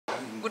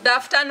Good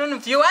afternoon,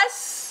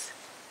 viewers.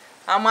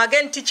 I'm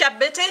again Teacher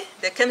Betty,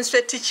 the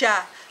chemistry teacher.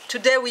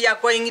 Today we are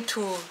going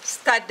to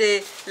study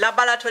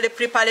laboratory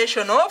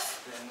preparation of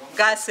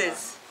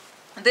gases.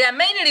 There are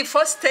mainly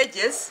 4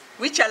 stages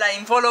which are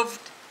involved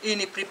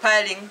in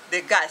preparing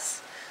the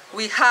gas.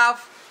 We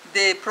have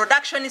the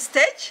production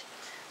stage.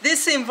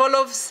 This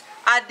involves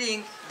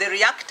adding the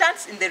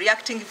reactants in the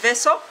reacting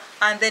vessel,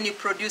 and then you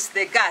produce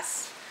the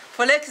gas.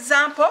 For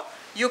example,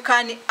 you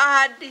can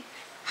add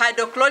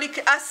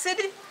hydrochloric acid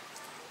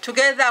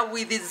together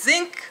with the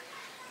zinc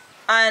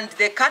and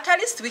the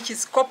catalyst, which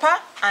is copper,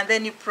 and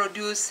then you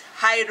produce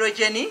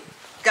hydrogen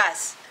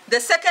gas. The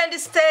second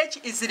stage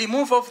is the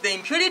removal of the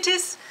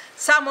impurities.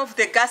 Some of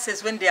the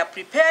gases, when they are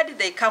prepared,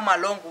 they come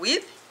along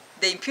with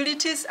the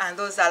impurities, and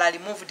those are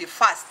removed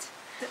first.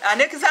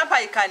 An example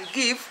I can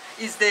give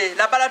is the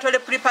laboratory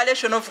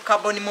preparation of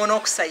carbon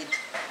monoxide,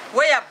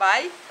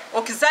 whereby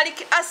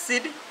oxalic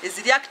acid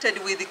is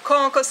reacted with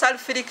conical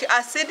sulfuric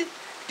acid.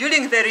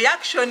 During the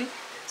reaction,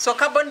 so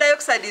carbon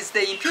dioxide is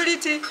the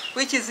impurity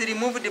which is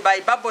removed by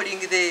bubbling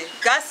the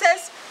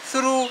gases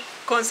through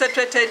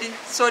concentrated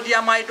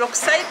sodium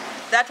hydroxide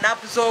that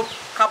absorb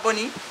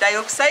carbon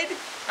dioxide,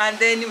 and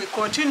then we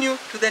continue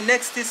to the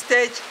next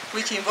stage,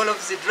 which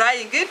involves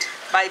drying it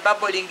by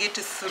bubbling it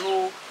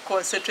through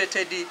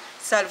concentrated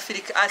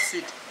sulfuric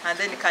acid, and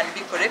then it can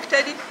be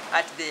collected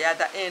at the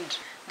other end.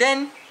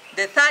 Then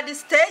the third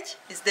stage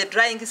is the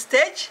drying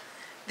stage.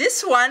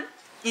 This one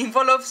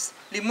involves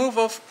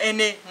removal of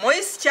any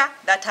moisture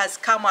that has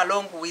come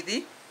along with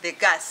the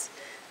gas.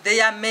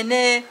 There are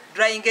many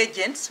drying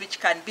agents which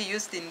can be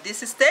used in this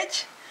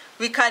stage.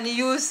 We can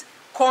use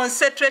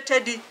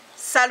concentrated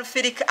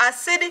sulfuric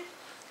acid.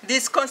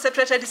 This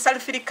concentrated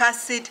sulfuric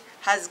acid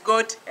has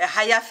got a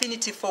high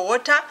affinity for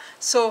water,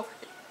 so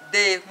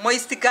the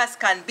moist gas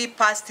can be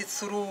passed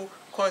through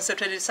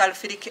concentrated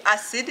sulfuric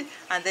acid,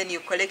 and then you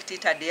collect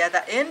it at the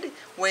other end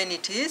when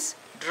it is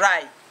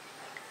dry.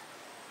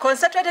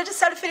 Concentrated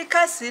sulfuric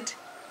acid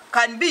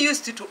can be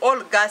used to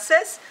all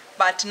gases,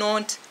 but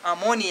not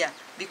ammonia,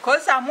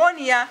 because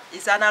ammonia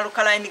is an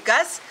alkaline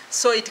gas,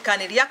 so it can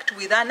react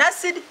with an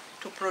acid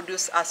to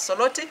produce a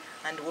solute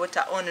and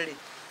water only.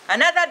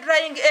 Another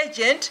drying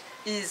agent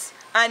is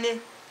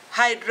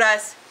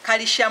anhydrous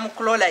calcium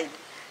chloride.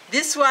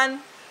 This one,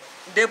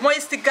 the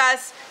moist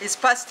gas is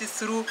passed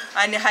through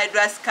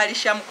anhydrous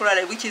calcium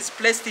chloride, which is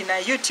placed in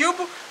a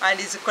U-tube and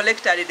is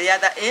collected at the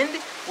other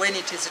end when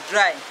it is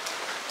dry.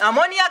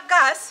 Ammonia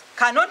gas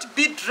cannot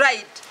be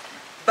dried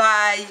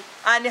by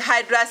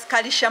anhydrous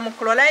calcium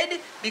chloride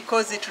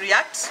because it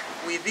reacts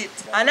with it.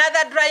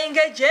 Another drying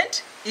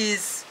agent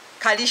is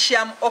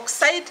calcium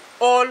oxide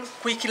or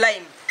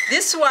quicklime.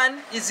 This one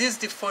is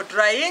used for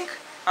drying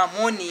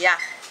ammonia.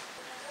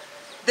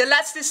 The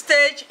last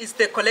stage is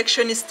the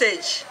collection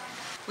stage.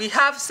 We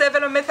have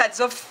several methods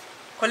of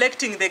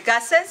collecting the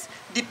gases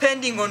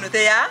depending on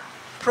their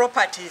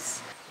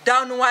properties.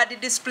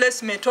 Downward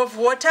displacement of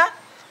water.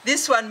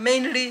 This one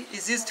mainly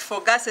is used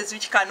for gases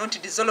which cannot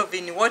dissolve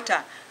in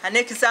water. An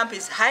example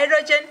is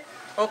hydrogen,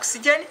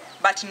 oxygen,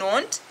 but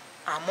not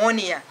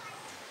ammonia.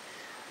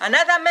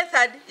 Another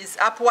method is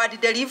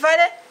upward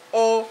delivery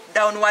or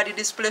downward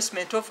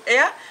displacement of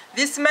air.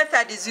 This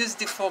method is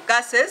used for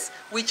gases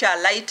which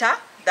are lighter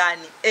than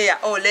air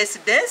or less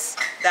dense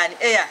than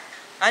air.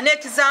 An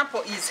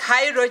example is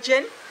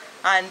hydrogen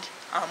and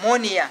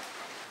ammonia.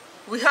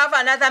 We have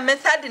another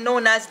method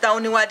known as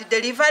downward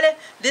delivery.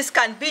 This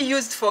can be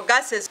used for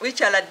gases which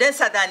are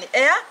denser than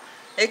air.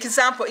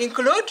 Examples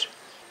include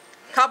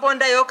carbon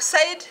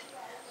dioxide,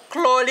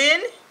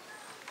 chlorine,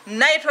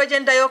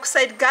 nitrogen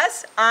dioxide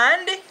gas,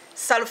 and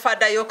sulfur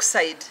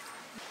dioxide.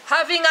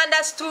 Having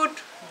understood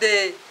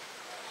the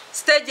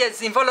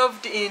stages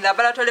involved in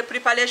laboratory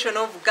preparation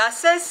of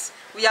gases,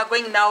 we are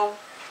going now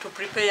to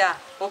prepare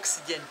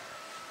oxygen.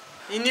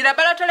 In the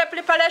laboratory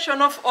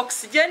preparation of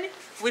oxygen,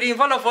 will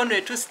involve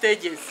only 2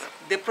 stages,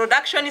 the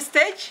production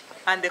stage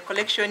and the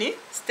collection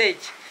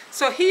stage.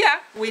 So here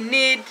we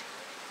need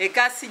a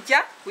gas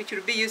jar which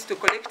will be used to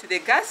collect the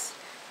gas.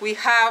 We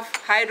have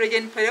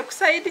hydrogen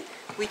peroxide,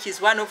 which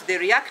is one of the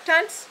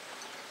reactants,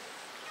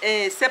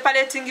 a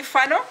separating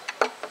funnel,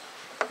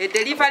 a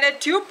delivery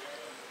tube,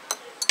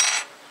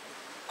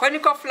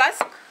 conical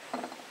flask,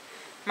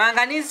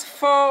 manganese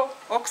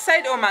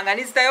oxide or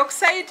manganese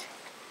dioxide,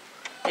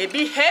 a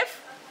beehive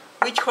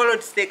which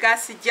holds the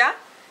gas jar,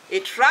 a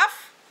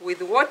trough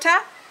with water,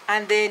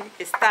 and then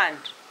a stand.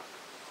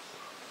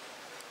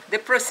 The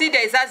procedure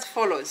is as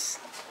follows.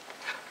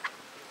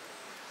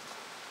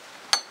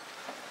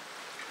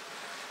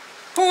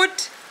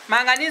 Put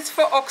manganese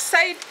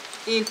oxide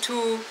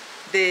into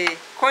the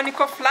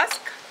conical flask.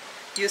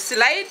 You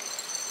slide,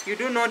 you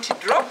do not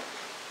drop.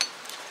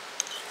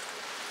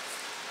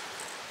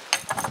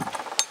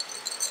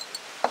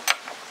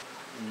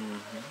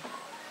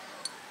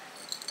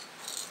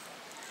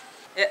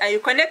 You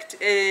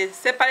connect a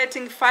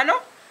separating funnel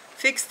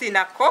fixed in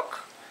a cork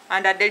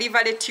and a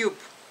delivery tube.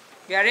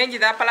 You arrange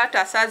the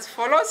apparatus as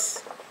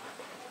follows.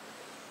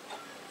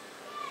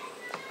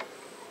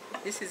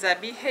 This is a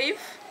beehive.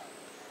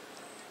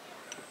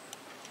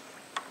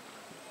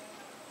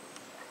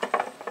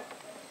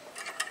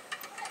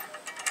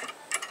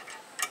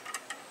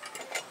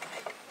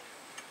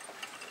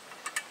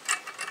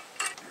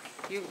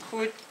 You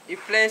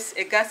place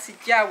a gas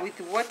jar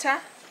with water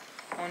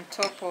on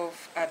top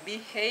of a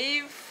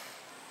beehive.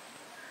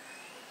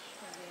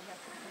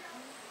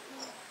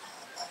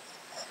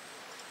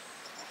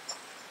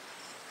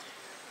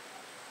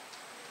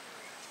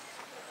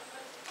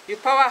 You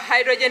pour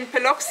hydrogen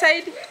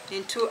peroxide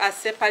into a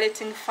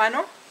separating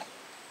funnel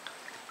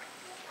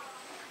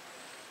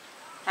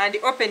and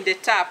open the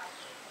tap.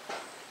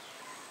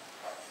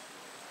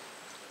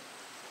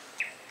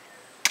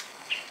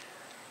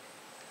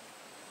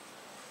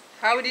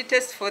 How do you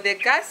test for the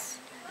gas?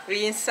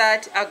 We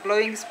insert a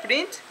glowing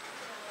splint.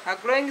 A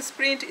glowing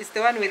splint is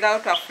the one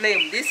without a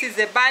flame. This is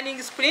a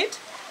burning splint.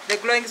 The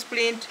glowing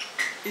splint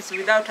is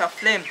without a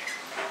flame.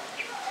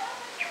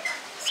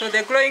 So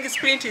the glowing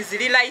splint is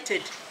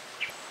relighted.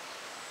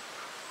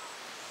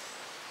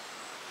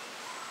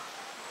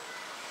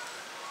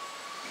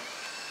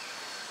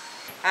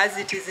 As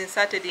it is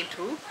inserted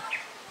into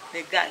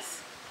the gas.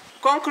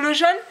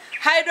 Conclusion,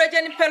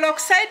 hydrogen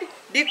peroxide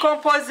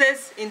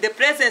decomposes in the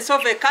presence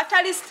of a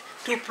catalyst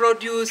to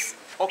produce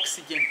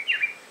oxygen.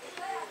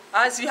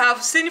 As you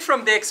have seen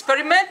from the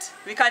experiment,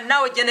 we can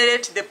now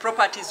generate the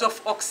properties of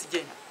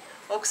oxygen.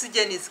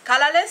 Oxygen is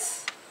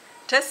colorless,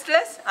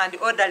 tasteless, and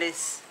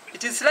odorless.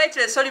 It is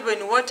slightly soluble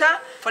in water.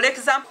 For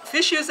example,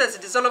 fish uses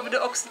dissolved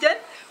oxygen,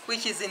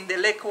 which is in the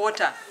lake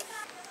water.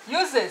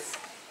 Uses.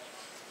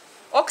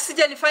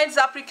 Oxygen finds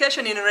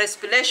application in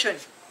respiration,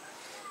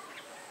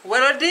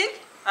 welding,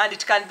 and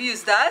it can be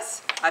used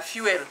as a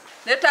fuel.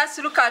 Let us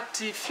look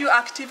at a few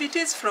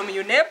activities from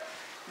UNEP.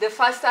 The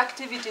first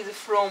activity is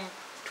from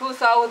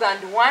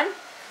 2001,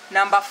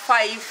 number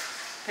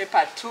 5,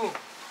 paper 2.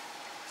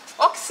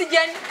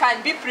 Oxygen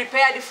can be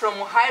prepared from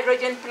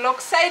hydrogen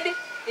peroxide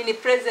in the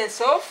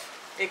presence of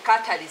a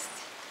catalyst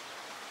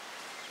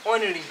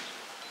only.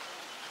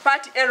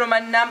 Part A,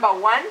 Roman number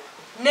 1,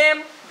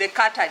 name the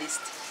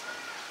catalyst.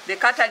 The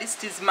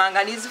catalyst is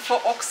manganese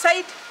 4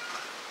 oxide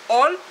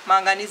or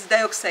manganese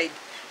dioxide.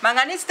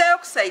 Manganese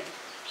dioxide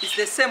is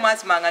the same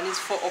as manganese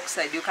 4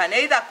 oxide. You can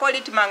either call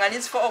it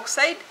manganese 4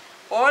 oxide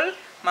or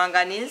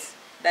manganese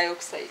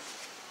dioxide.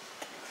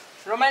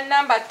 Roman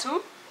number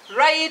 2,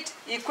 write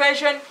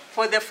equation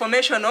for the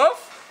formation of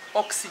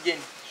oxygen.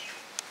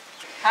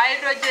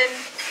 Hydrogen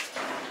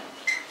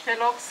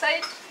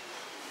peroxide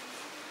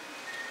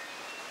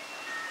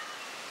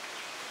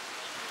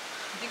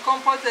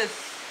decomposes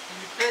in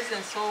the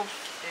presence of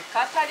a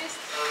catalyst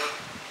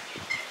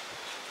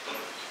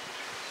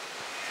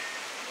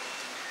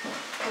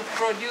to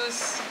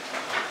produce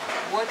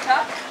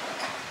water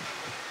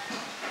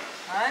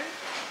and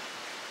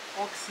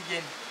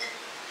oxygen.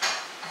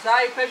 Is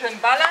our equation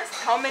balanced?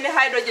 How many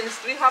hydrogens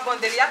do we have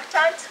on the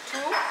reactant? 2,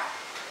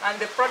 and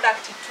the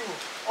product 2.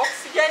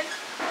 Oxygen,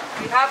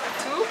 we have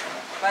 2,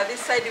 by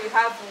this side we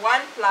have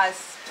 1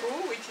 plus 2,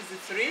 which is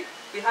 3.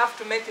 We have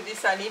to make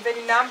this an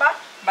even number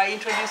by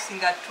introducing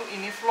a 2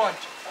 in front.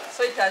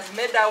 So it has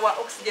made our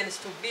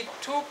oxygens to be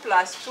 2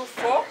 plus 2,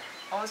 4.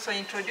 Also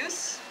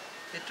introduce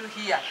the 2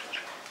 here.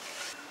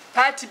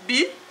 Part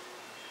B,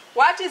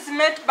 what is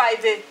meant by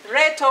the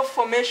rate of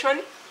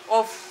formation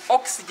of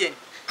oxygen?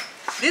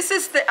 This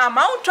is the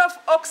amount of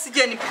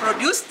oxygen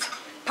produced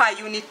per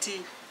unit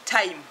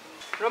time.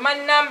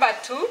 Roman number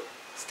 2,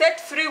 state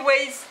 3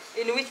 ways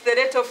in which the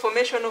rate of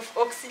formation of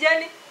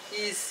oxygen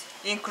is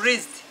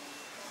increased.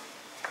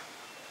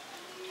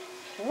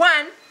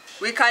 1,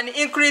 we can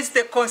increase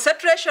the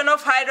concentration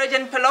of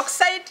hydrogen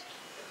peroxide.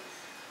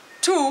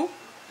 2,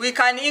 we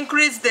can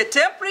increase the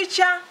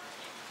temperature.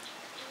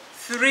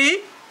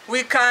 3,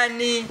 we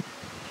can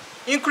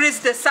increase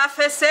the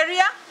surface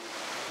area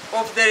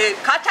of the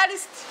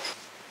catalyst.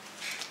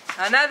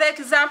 Another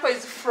example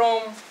is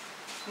from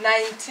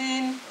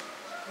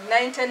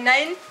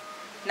 1999,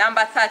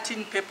 number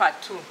 13, paper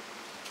 2.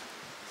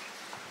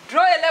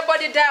 Draw a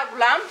labeled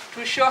diagram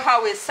to show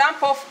how a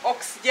sample of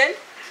oxygen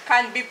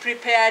can be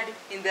prepared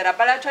in the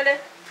laboratory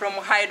from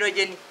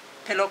hydrogen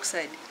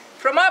peroxide.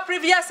 From our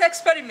previous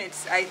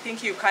experiments, I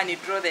think you can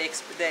draw the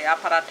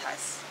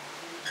apparatus.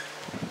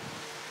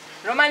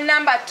 Roman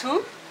number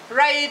 2,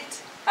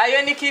 write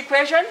ionic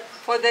equation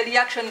for the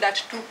reaction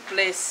that took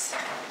place.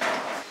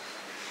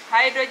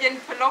 Hydrogen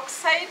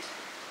peroxide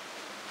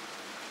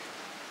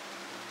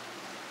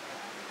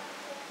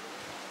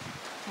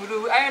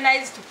will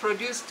ionize to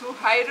produce 2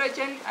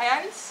 hydrogen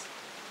ions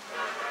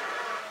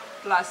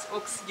plus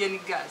oxygen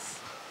gas.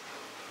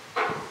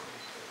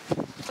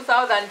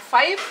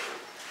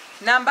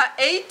 2005, number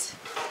 8,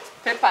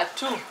 paper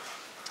 2.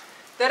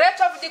 The rate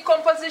of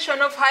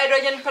decomposition of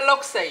hydrogen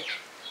peroxide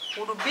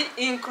would be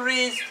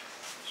increased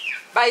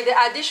by the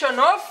addition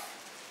of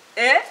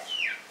A,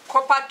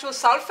 copper 2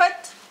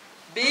 sulfate,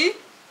 B,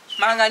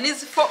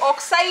 manganese 4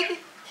 oxide,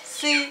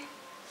 C,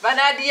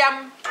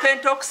 vanadium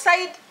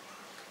pentoxide,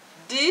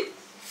 D,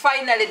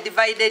 finally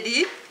divided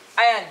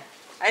iron.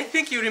 I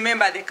think you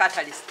remember the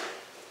catalyst.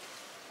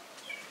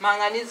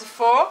 Manganese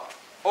 4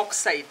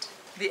 oxide.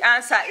 The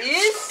answer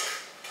is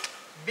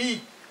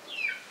B.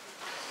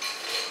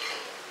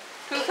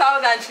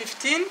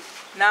 2015,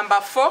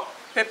 number 4,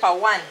 paper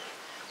 1.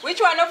 Which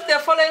one of the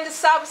following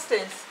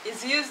substance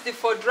is used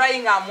for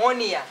drying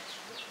ammonia?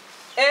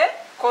 A.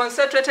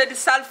 Concentrated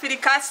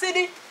sulfuric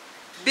acid.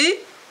 B.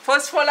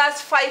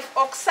 Phosphorus 5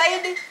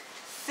 oxide.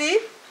 C.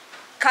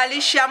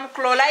 Calcium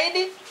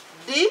chloride.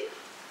 D.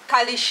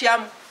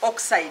 Calcium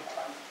oxide.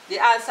 The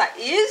answer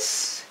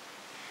is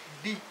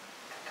D.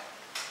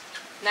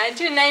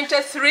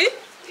 1993,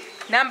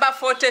 number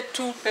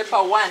 42, paper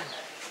 1.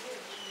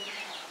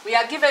 We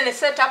are given a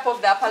setup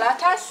of the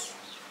apparatus.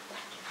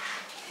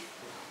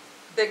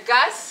 The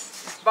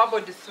gas is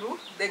bubbled through,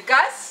 the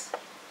gas,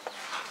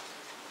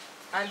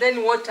 and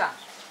then water.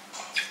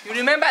 You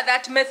remember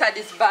that method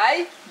is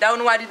by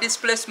downward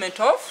displacement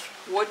of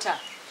water.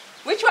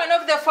 Which one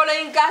of the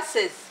following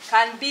gases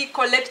can be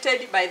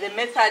collected by the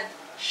method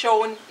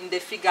shown in the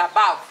figure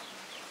above?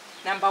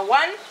 Number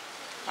 1,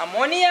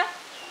 ammonia.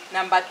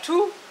 Number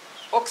 2,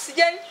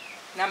 oxygen.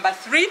 Number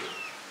 3,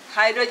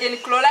 hydrogen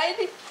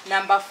chloride.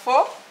 Number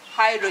 4,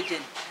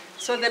 hydrogen.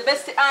 So the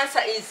best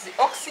answer is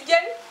oxygen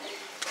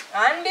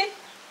and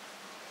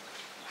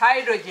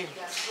hydrogen.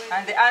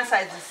 And the answer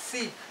is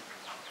C.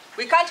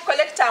 We can't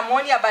collect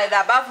ammonia by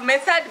the above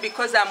method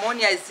because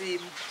ammonia is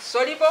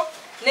soluble.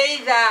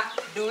 Neither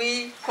do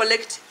we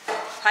collect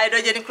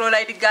hydrogen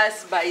chloride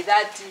gas by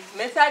that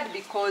method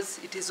because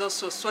it is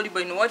also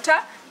soluble in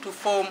water to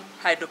form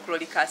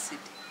hydrochloric acid.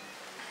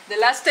 The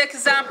last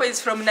example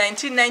is from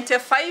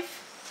 1995,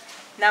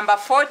 number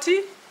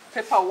 40,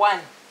 paper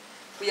 1.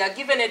 We are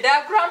given a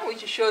diagram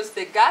which shows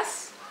the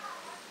gas.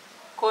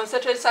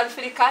 Concentrated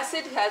sulfuric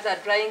acid has a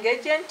drying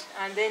agent,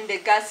 and then the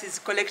gas is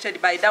collected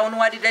by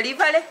downward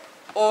delivery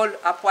or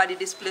upward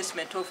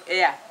displacement of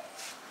air.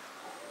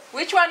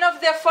 Which one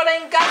of the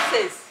following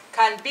gases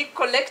can be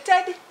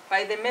collected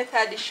by the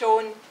method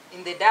shown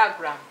in the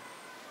diagram?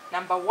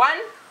 Number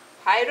 1,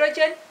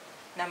 hydrogen.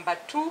 Number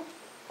 2,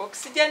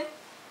 oxygen.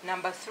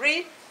 Number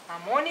 3,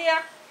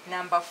 ammonia.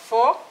 Number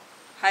 4,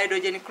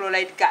 hydrogen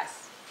chloride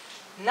gas.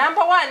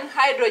 Number 1,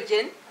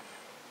 hydrogen,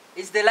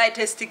 is the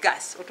lightest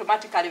gas.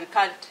 Automatically we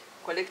can't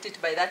collect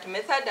it by that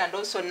method. And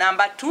also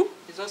number 2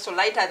 is also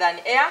lighter than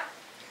air.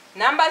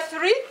 Number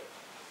 3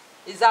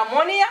 is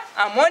ammonia.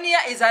 Ammonia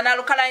is an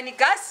alkaline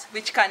gas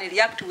which can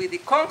react with the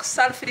conc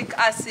sulfuric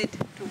acid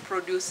to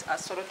produce a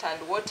salt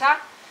and water.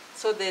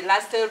 So the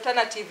last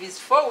alternative is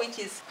 4, which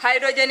is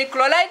hydrogen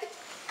chloride,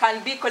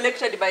 can be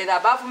collected by the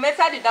above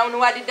method,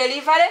 downward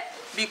delivery,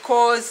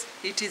 because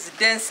it is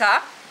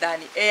denser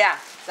than air.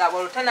 The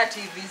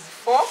alternative is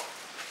 4,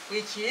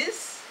 which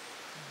is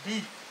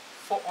D,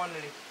 4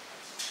 only.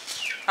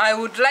 I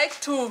would like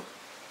to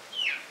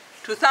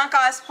thank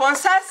our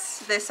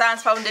sponsors, the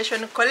Science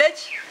Foundation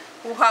College,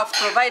 who have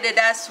provided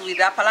us with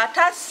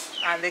apparatus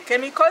and the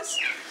chemicals,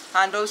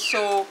 and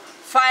also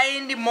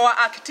find more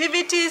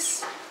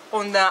activities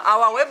on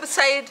our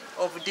website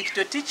of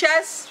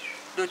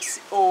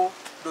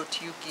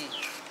digitalteachers.co.uk.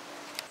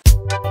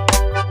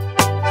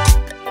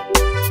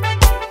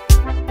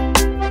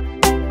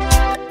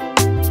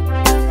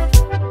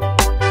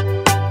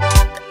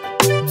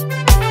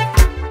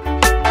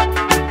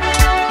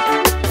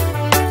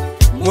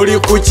 Muri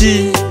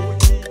kuki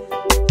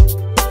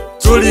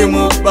tuli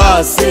mu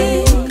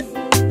basi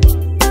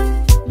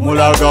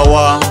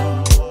mulagawa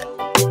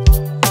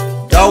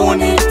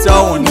tawuni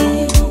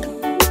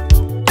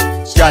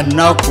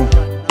kyanaku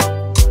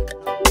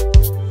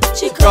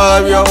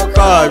kikabya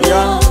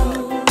ukabya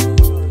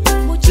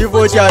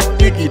kivo kya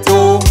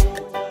digito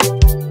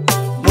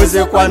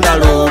muze kwa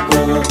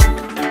nalogo.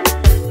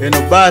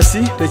 Eno basi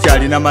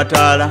tekyalina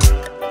mataala,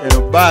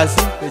 eno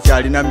basi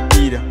tekyalina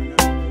mpiira,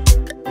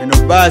 eno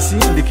basi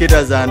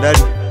indiketa za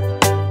ndali.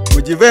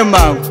 Mugive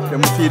mangu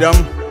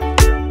temufiiramu,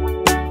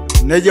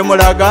 neje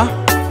mulaga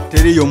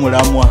teriyo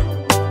mulamwa,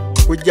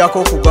 kujjako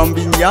okugwa mu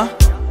binnya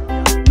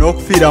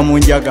n'okufiira mu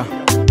njaga.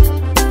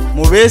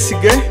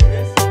 Mubeesige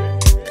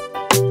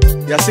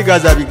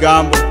yasigaza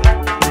bigambo,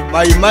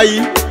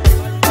 mayimayi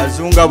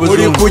azunga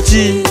buzungu. Muli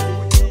kuki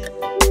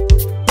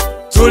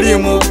tuli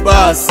mu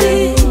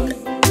basi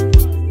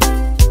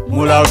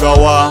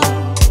mulagawa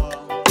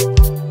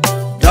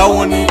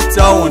tawuni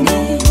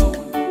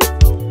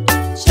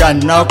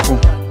kyanaku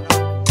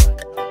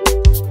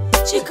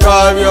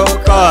kikabya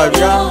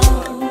ukabya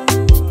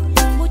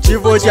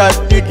kivo kya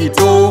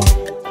digito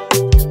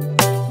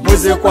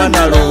muze kwa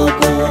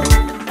nalogo.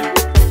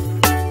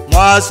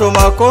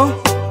 Mwasomako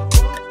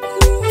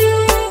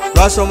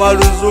lwasoma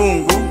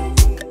luzungu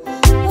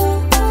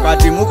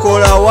kati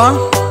mukolawa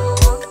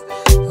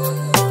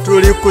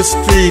tuli ku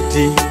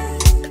street.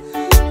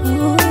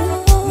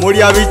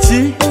 Mulya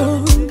biki?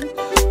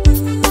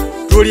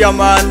 Tulya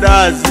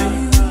mandazi.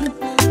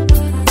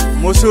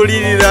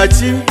 Musulirira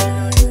ki?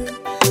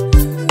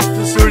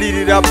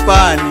 Tusulirira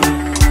pani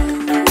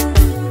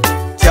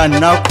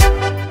kyanaku.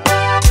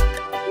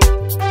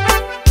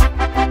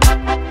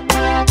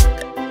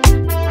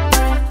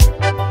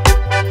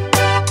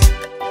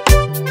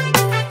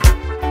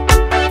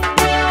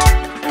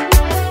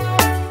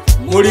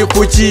 Muli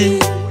kuki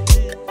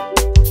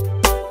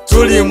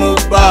tuli mu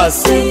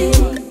basi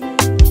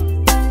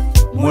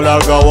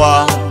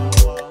mulagawa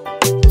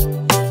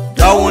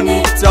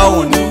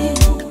tawuni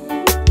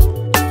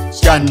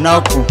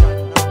kyannaku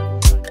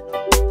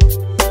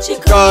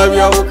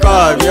kikabya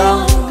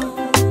bukabya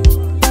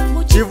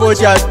kivo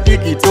kya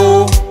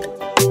digito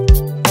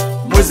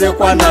muze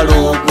kwa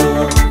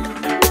nalogo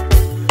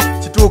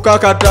kituuka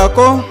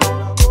katako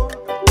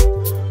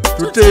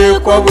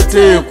tuteekwa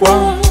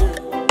buteekwa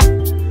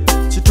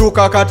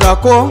kituuka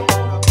katako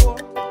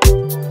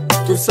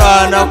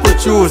tusaana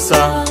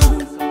kukyusa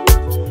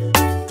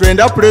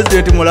twenda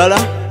pulezidenti mulala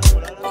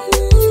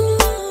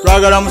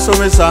twagala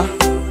musomesa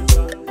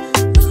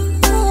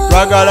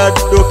twagala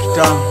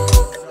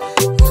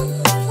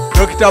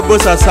dokita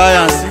bosa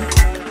science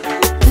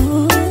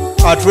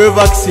atuwe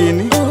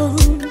vaccine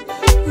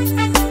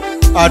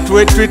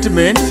atuwe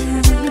treatment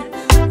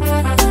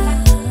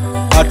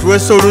atuwe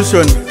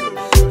solution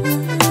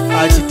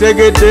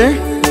akitegedde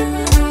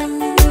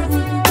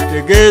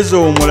tegeeza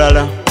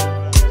omulala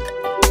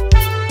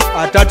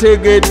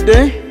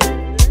atategedde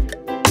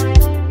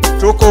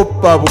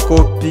tukoppa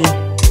bukoppi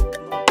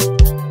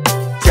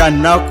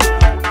kyannaku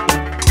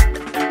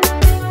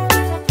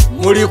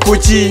muli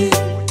kuki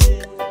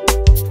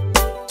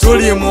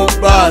tuli mu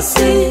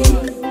baasi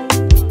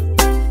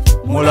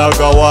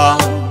mulagawa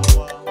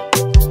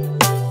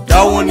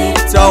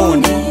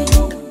tawuni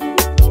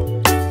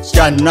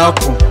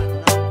kyannaku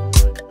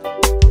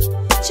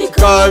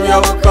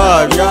kikabya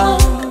bukabya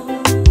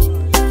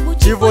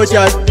kivo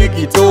kya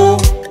digito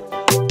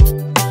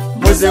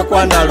muze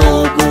kwa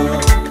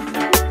nalogo